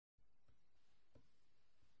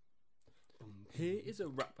Here is a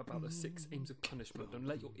rap about the 6 aims of punishment. Don't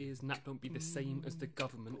let your ears nap, don't be the same as the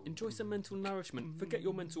government. Enjoy some mental nourishment, forget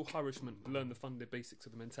your mental harassment. Learn the funded basics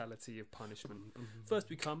of the mentality of punishment. First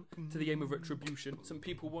we come to the aim of retribution. Some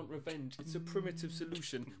people want revenge, it's a primitive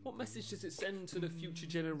solution. What message does it send to the future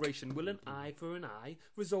generation? Will an eye for an eye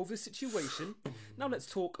resolve the situation? Now let's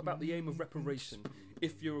talk about the aim of reparation.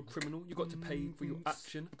 If you're a criminal, you got to pay for your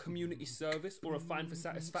action, community service, or a fine for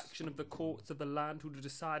satisfaction of the courts of the land who to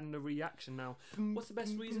decide on the reaction. Now, what's the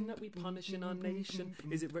best reason that we punish in our nation?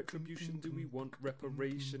 Is it retribution? Do we want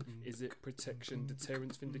reparation? Is it protection,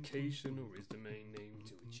 deterrence, vindication, or is the main aim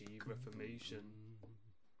to achieve reformation?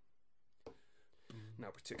 Now,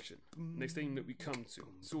 protection. Next thing that we come to,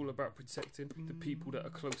 it's all about protecting the people that are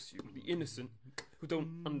close to you, the innocent who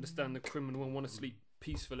don't understand the criminal and want to sleep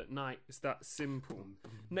peaceful at night. It's that simple.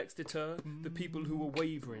 Next, deter the people who are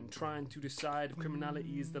wavering, trying to decide if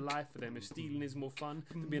criminality is the life for them, if stealing is more fun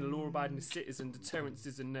than being a law-abiding citizen. Deterrence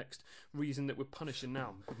is the next reason that we're punishing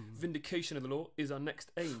now. Vindication of the law is our next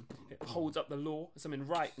aim. It holds up the law as something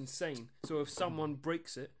right and sane. So if someone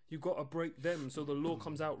breaks it, you gotta break them so the law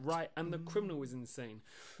comes out right and the criminal is insane.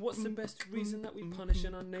 What's the best reason that we punish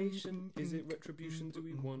in our nation? Is it retribution? Do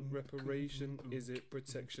we want reparation? Is it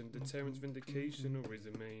protection, deterrence, vindication, or is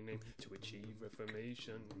the main aim to achieve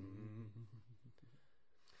reformation?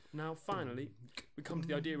 Now finally, we come to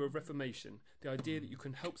the idea of reformation, the idea that you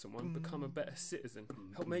can help someone become a better citizen,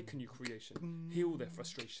 help make a new creation, heal their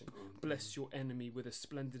frustration, bless your enemy with a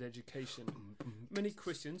splendid education. Many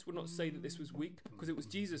Christians would not say that this was weak, because it was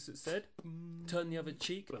Jesus that said, turn the other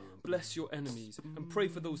cheek, bless your enemies, and pray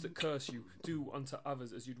for those that curse you, do unto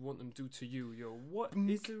others as you'd want them to do to you. Yo, what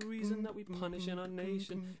is the reason that we punish in our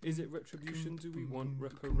nation? Is it retribution? Do we want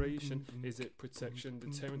reparation? Is it protection,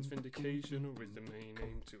 deterrence, vindication, or is the main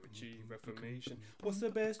aim to achieve reformation? What's the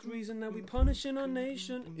best reason that we punish in our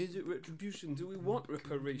nation? Is it retribution? Do we want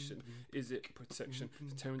reparation? Is it protection,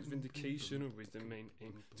 deterrence, vindication, or is the main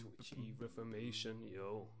aim to achieve reformation?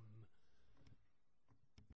 Yo.